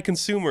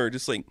anti-consumer.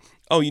 Just like,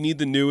 oh, you need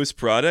the newest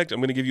product? I'm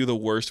going to give you the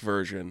worst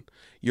version.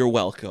 You're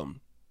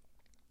welcome.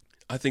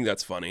 I think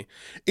that's funny.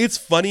 It's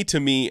funny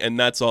to me, and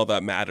that's all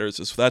that matters.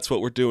 So that's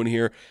what we're doing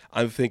here.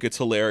 I think it's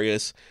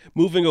hilarious.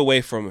 Moving away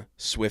from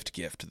Swift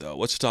gift, though,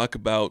 let's talk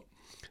about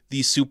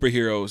the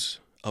superheroes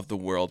of the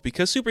world,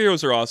 because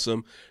superheroes are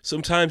awesome.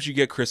 Sometimes you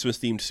get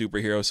Christmas-themed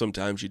superheroes,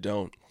 sometimes you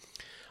don't.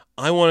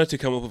 I wanted to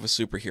come up with a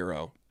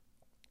superhero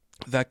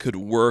that could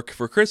work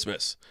for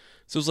Christmas.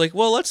 So it's like,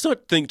 well, let's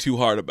not think too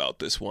hard about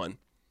this one.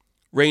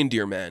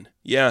 Reindeer Man.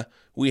 Yeah,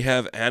 we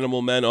have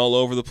animal men all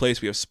over the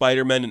place. We have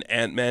Spider-Man and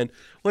Ant-Man.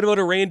 What about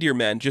a reindeer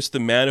man? Just the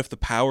man of the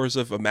powers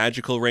of a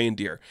magical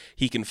reindeer.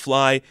 He can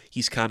fly.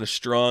 He's kind of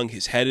strong.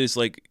 His head is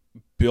like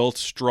built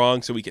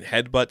strong so he can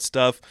headbutt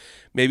stuff.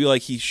 Maybe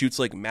like he shoots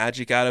like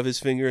magic out of his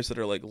fingers that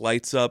are like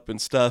lights up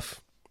and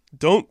stuff.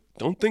 Don't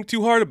think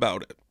too hard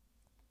about it.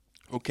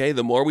 Okay,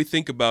 the more we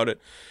think about it,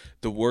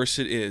 the worse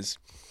it is.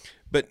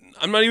 But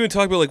I'm not even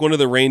talking about like one of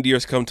the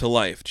reindeers come to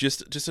life.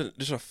 Just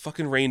a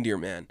fucking reindeer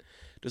man.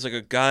 Just like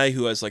a guy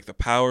who has like the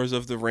powers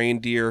of the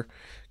reindeer,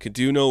 can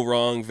do no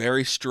wrong,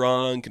 very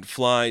strong, can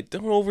fly.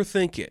 Don't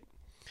overthink it.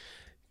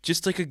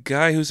 Just like a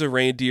guy who's a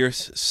reindeer,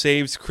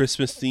 saves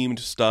Christmas-themed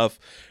stuff.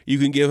 You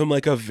can give him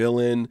like a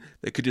villain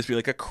that could just be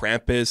like a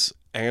Krampus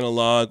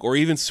analog, or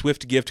even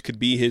Swift Gift could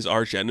be his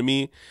arch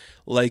enemy.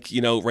 Like,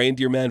 you know,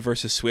 Reindeer Man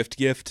versus Swift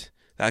Gift.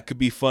 That could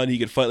be fun. He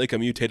could fight like a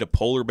mutated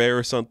polar bear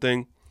or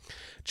something.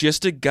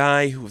 Just a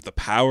guy who with the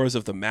powers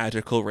of the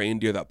magical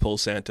reindeer that pull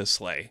Santa's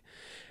sleigh.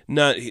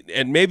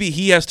 And maybe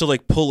he has to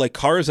like pull like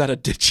cars out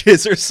of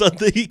ditches or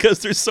something because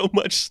there's so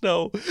much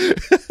snow.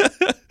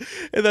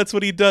 And that's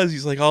what he does.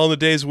 He's like, all in the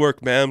day's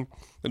work, man.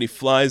 And he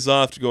flies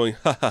off to going,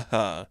 ha ha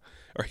ha,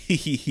 or hee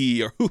hee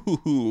hee, or hoo hoo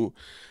hoo.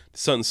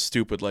 Something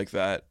stupid like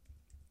that.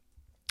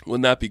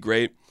 Wouldn't that be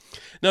great?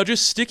 Now,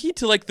 just sticking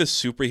to like the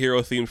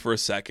superhero theme for a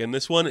second.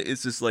 This one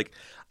is just like,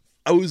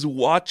 I was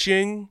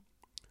watching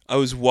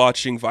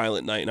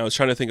Violent Night, and I was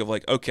trying to think of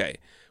like, okay,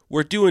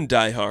 we're doing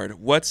Die Hard.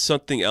 What's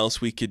something else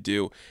we could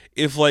do?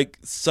 If like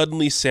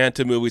suddenly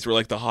Santa movies were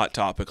like the hot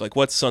topic, like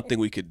what's something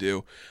we could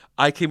do?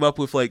 I came up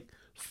with like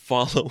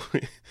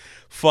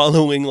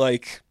following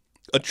like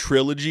a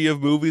trilogy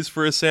of movies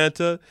for a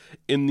Santa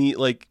in the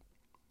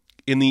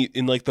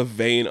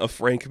vein of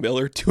Frank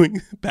Miller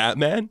doing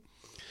Batman.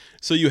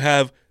 So you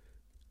have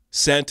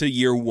Santa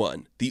Year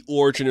One, the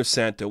origin of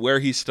Santa, where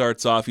he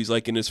starts off. He's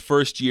like in his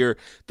first year,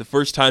 the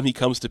first time he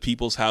comes to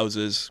people's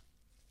houses.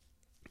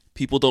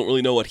 People don't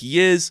really know what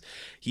he is.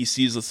 He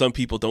sees that some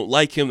people don't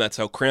like him. That's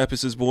how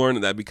Krampus is born,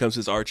 and that becomes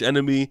his arch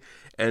enemy.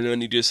 And then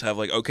you just have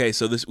like, okay,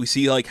 so this we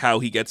see like how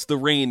he gets the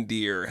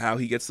reindeer, how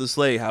he gets the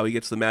sleigh, how he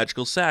gets the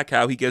magical sack,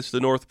 how he gets to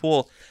the North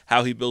Pole,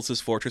 how he builds his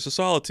Fortress of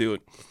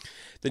Solitude.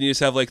 Then you just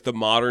have like the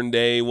modern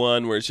day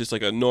one where it's just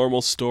like a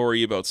normal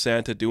story about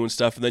Santa doing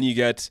stuff, and then you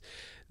get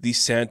the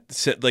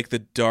Santa, like the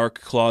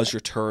Dark Claus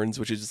Returns,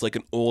 which is just like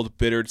an old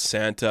bittered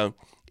Santa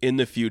in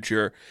the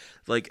future.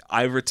 Like,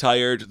 I've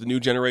retired, the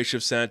new generation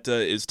of Santa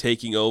is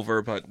taking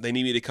over, but they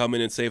need me to come in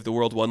and save the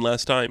world one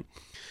last time.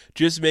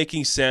 Just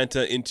making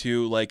Santa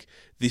into like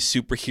the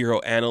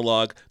superhero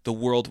analog the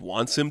world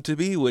wants him to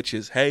be, which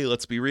is, hey,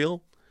 let's be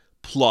real,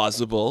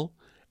 plausible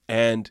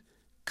and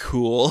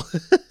cool,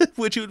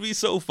 which would be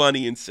so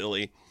funny and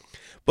silly,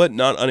 but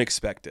not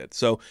unexpected.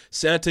 So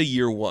Santa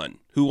Year One,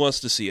 who wants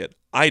to see it?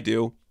 I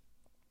do.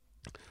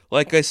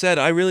 Like I said,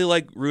 I really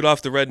like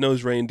Rudolph the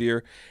Red-Nosed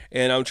Reindeer,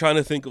 and I'm trying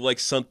to think of like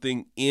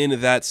something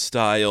in that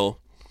style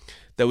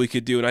that we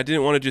could do. And I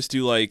didn't want to just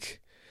do like,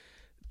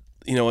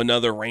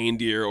 another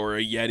reindeer or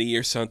a Yeti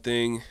or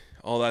something,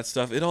 all that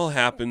stuff. It all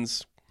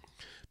happens.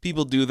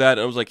 People do that.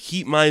 And I was like,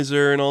 Heat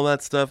Miser and all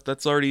that stuff,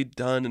 that's already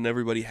done and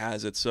everybody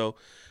has it. So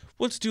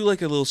let's do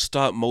like a little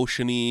stop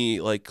motion-y,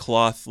 like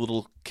cloth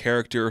little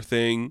character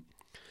thing.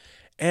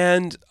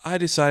 And I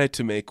decided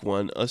to make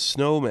one a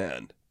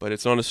snowman. But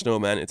it's not a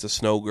snowman, it's a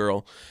snow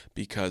girl,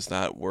 because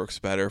that works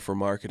better for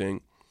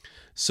marketing.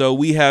 So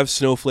we have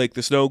Snowflake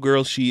the Snow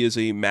Girl. She is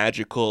a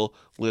magical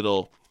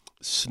little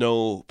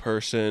snow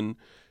person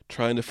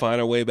trying to find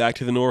her way back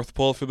to the North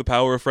Pole through the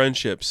power of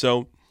friendship.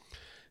 So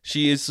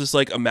she is just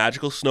like a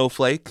magical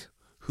snowflake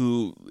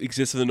who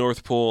exists in the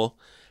North Pole.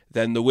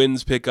 Then the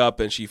winds pick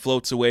up and she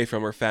floats away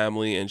from her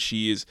family, and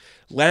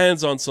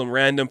lands on some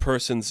random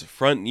person's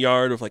front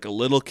yard with like a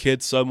little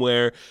kid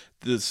somewhere.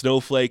 The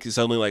snowflake is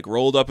suddenly like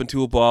rolled up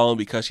into a ball, and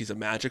because she's a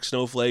magic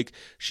snowflake,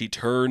 she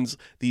turns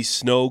the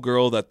snow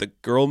girl that the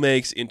girl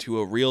makes into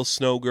a real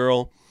snow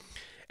girl.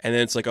 And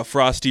then it's like a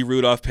Frosty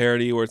Rudolph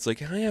parody where it's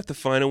like, I have to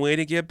find a way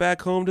to get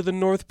back home to the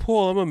North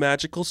Pole. I'm a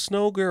magical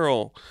snow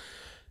girl.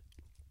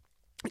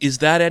 Is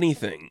that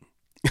anything?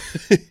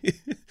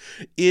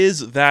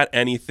 Is that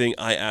anything?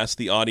 I asked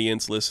the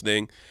audience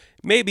listening.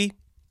 Maybe.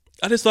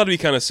 I just thought it'd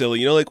be kind of silly.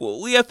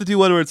 We have to do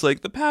one where it's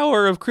like, the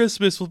power of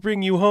Christmas will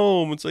bring you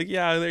home. It's like,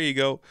 yeah, there you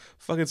go.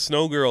 Fucking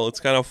snow girl. It's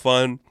kind of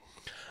fun.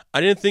 I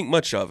didn't think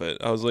much of it.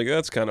 I was like,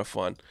 that's kind of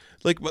fun.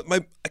 I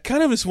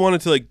kind of just wanted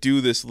to like do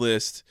this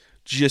list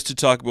just to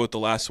talk about the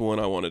last one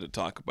I wanted to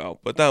talk about.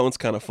 But that one's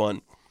kind of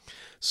fun.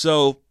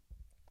 So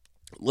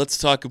let's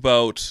talk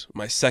about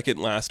my second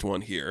last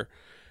one here,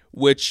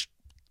 which,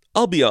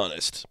 I'll be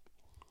honest,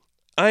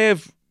 I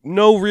have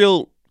no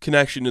real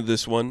connection to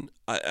this one.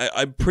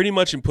 I pretty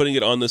much am putting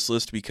it on this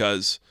list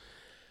because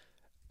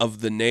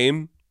of the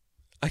name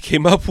I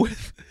came up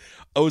with.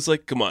 I was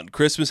like, come on,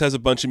 Christmas has a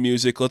bunch of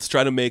music. Let's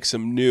try to make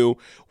some new.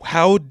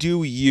 How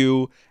do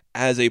you,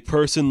 as a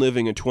person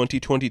living in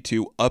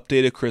 2022,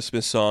 update a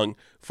Christmas song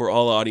for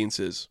all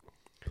audiences?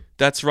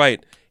 That's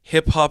right.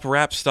 Hip-hop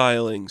rap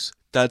stylings.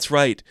 That's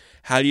right.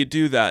 How do you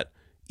do that?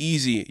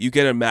 Easy. You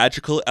get a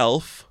magical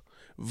elf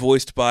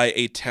voiced by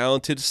a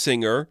talented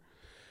singer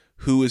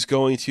who is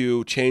going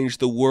to change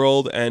the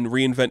world and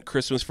reinvent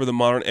Christmas for the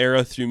modern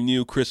era through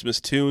new Christmas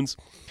tunes.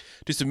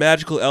 Just a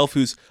magical elf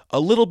who's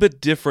a little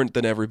bit different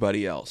than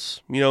everybody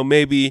else.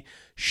 Maybe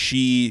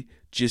she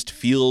just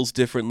feels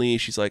differently.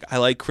 She's like, I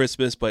like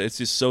Christmas, but it's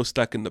just so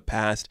stuck in the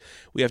past.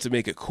 We have to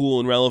make it cool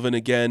and relevant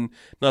again.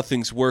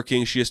 Nothing's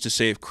working. She has to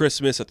save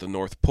Christmas at the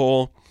North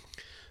Pole.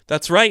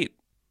 That's right.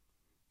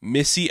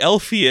 Missy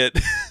Elliott.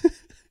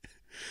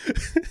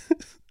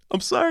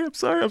 I'm sorry. I'm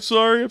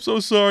so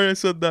sorry I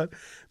said that.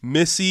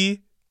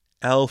 Missy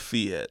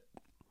Elliott.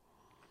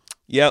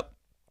 Yep.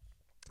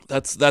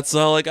 That's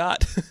all I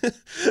got.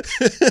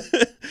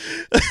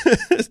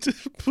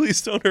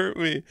 Please don't hurt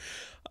me.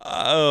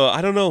 I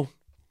don't know.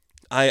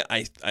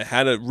 I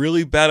had a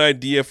really bad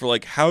idea for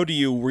like, how do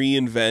you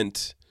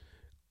reinvent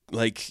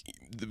like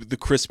the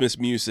Christmas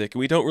music? And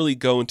we don't really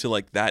go into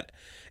like that.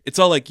 It's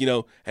all like,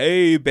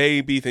 hey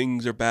baby,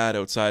 things are bad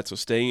outside, so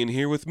stay in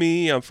here with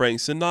me. I'm Frank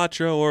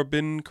Sinatra or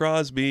Bing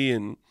Crosby,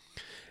 and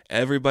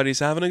everybody's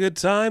having a good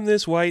time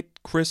this white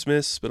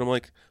Christmas. But I'm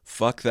like,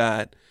 fuck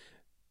that.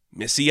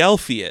 Missy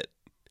Elliott.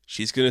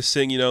 She's going to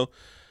sing,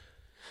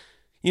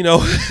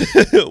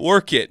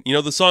 Work It.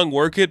 The song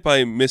Work It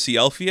by Missy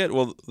Elliott?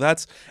 Well,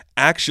 that's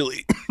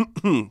actually,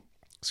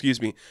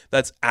 excuse me,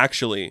 that's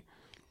actually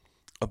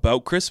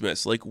about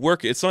Christmas. Like,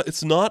 work it.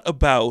 It's not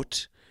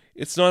about,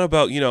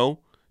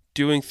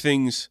 doing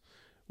things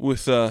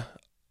with,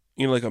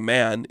 like a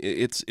man.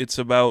 It's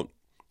about,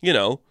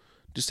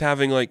 just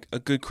having like a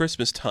good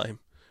Christmas time.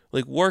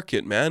 Like, work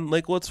it, man.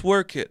 Like, let's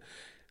work it.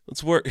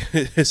 Let's work.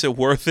 Is it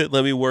worth it?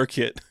 Let me work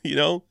it.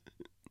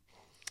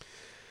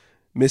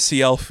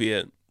 Missy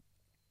Elliott,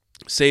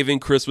 saving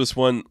Christmas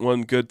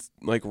one good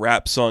like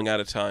rap song at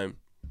a time.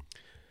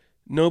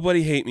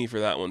 Nobody hate me for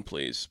that one,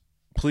 please.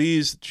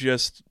 Please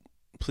just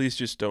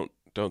don't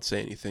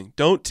say anything.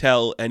 Don't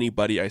tell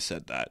anybody I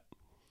said that.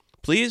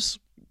 Please.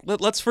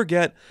 Let's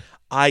forget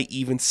I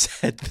even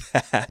said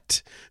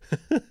that.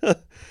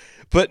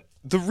 But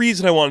the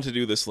reason I wanted to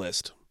do this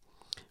list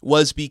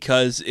was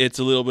because it's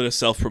a little bit of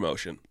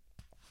self-promotion.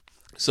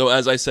 So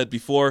as I said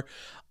before,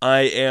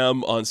 I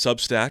am on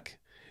Substack.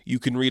 You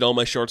can read all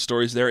my short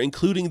stories there,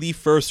 including the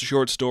first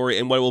short story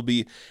and what will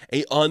be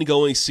an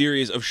ongoing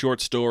series of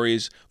short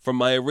stories from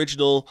my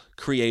original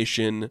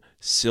creation,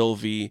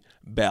 Sylvie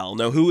Bell.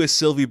 Now, who is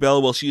Sylvie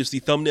Bell? Well, she is the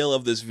thumbnail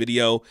of this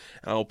video,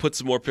 and I'll put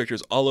some more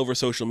pictures all over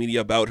social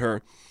media about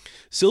her.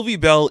 Sylvie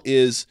Bell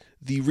is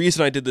the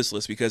reason I did this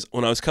list, because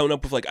when I was coming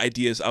up with like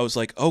ideas, I was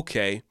like,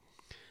 okay,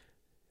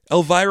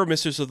 Elvira,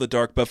 Mistress of the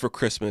Dark, but for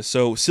Christmas.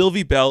 So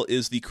Sylvie Bell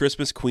is the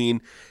Christmas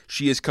queen.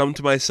 She has come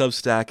to my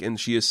Substack and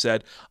she has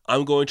said,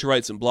 I'm going to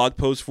write some blog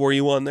posts for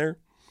you on there.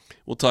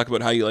 We'll talk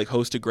about how you like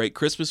host a great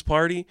Christmas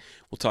party.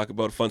 We'll talk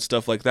about fun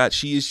stuff like that.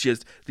 She is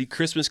just the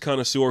Christmas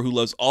connoisseur who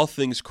loves all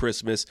things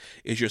Christmas,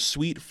 is just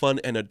sweet, fun,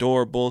 and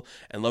adorable,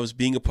 and loves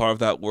being a part of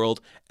that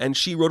world. And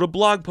she wrote a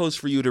blog post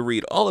for you to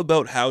read all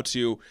about how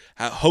to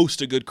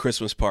host a good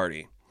Christmas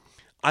party.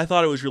 I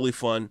thought it was really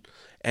fun,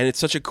 and it's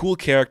such a cool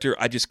character.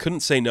 I just couldn't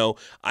say no.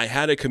 I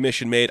had a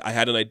commission made. I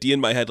had an idea in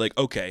my head like,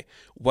 okay,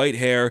 white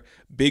hair,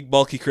 big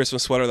bulky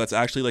Christmas sweater that's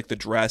actually like the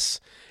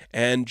dress,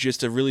 and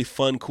just a really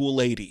fun, cool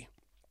lady.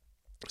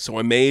 So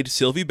I made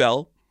Sylvie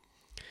Bell,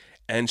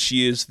 and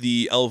she is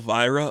the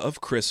Elvira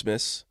of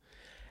Christmas,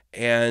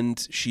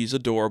 and she's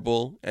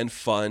adorable and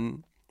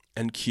fun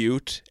and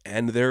cute,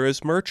 and there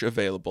is merch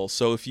available.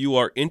 So if you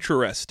are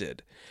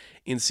interested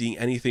in seeing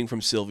anything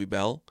from Sylvie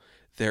Bell,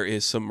 there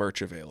is some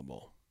merch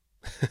available.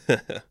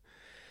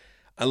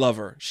 I love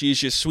her. She's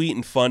just sweet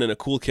and fun and a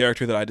cool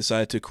character that I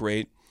decided to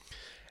create.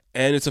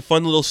 And it's a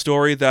fun little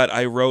story that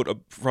I wrote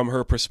from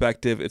her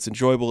perspective. It's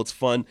enjoyable, it's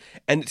fun.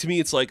 And to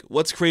me, it's like,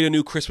 let's create a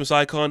new Christmas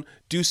icon,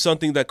 do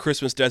something that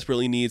Christmas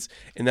desperately needs,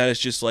 and that is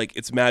just like,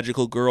 it's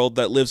magical girl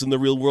that lives in the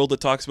real world that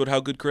talks about how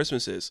good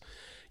Christmas is.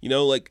 You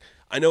know, like,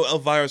 I know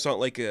Elvira's not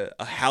like a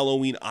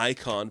Halloween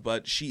icon,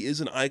 but she is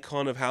an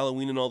icon of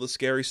Halloween and all the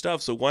scary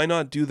stuff. So why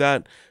not do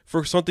that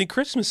for something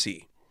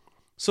Christmassy?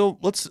 So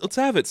let's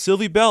have it.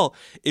 Sylvie Bell,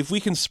 if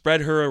we can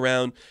spread her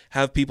around,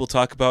 have people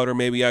talk about her,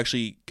 maybe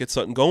actually get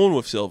something going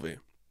with Sylvie.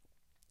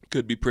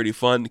 Could be pretty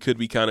fun. Could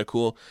be kind of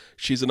cool.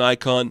 She's an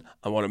icon.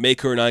 I want to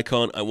make her an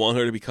icon. I want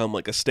her to become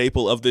like a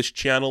staple of this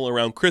channel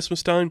around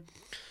Christmas time.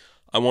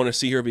 I want to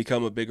see her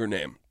become a bigger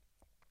name.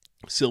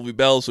 Sylvie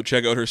Bell, so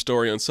check out her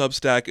story on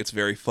Substack. It's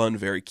very fun,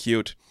 very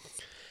cute.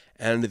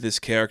 And this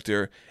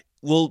character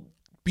will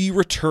be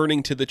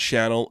returning to the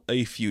channel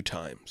a few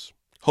times.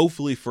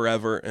 Hopefully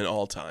forever and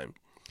all time.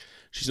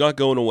 She's not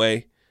going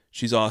away.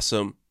 She's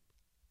awesome.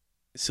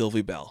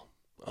 Sylvie Bell.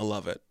 I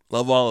love it.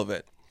 Love all of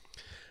it.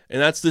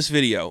 And that's this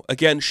video.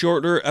 Again,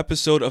 shorter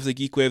episode of the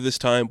Geek Wave this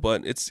time,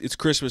 but it's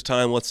Christmas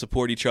time. Let's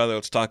support each other.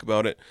 Let's talk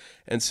about it.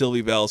 And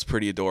Sylvie Bell's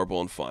pretty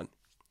adorable and fun.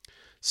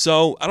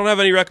 So, I don't have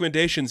any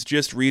recommendations.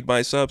 Just read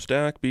my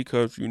Substack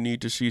because you need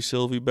to see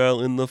Sylvie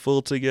Bell in the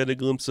full to get a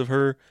glimpse of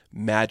her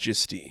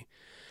majesty.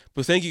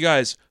 But thank you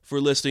guys for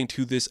listening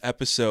to this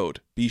episode.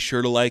 Be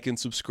sure to like and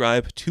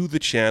subscribe to the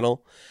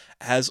channel.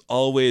 As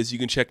always, you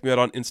can check me out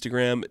on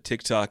Instagram,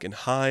 TikTok, and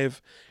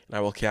Hive. And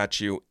I will catch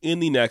you in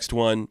the next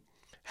one.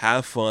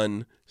 Have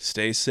fun.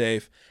 Stay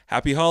safe.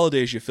 Happy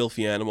holidays, you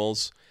filthy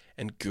animals.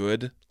 And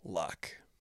good luck.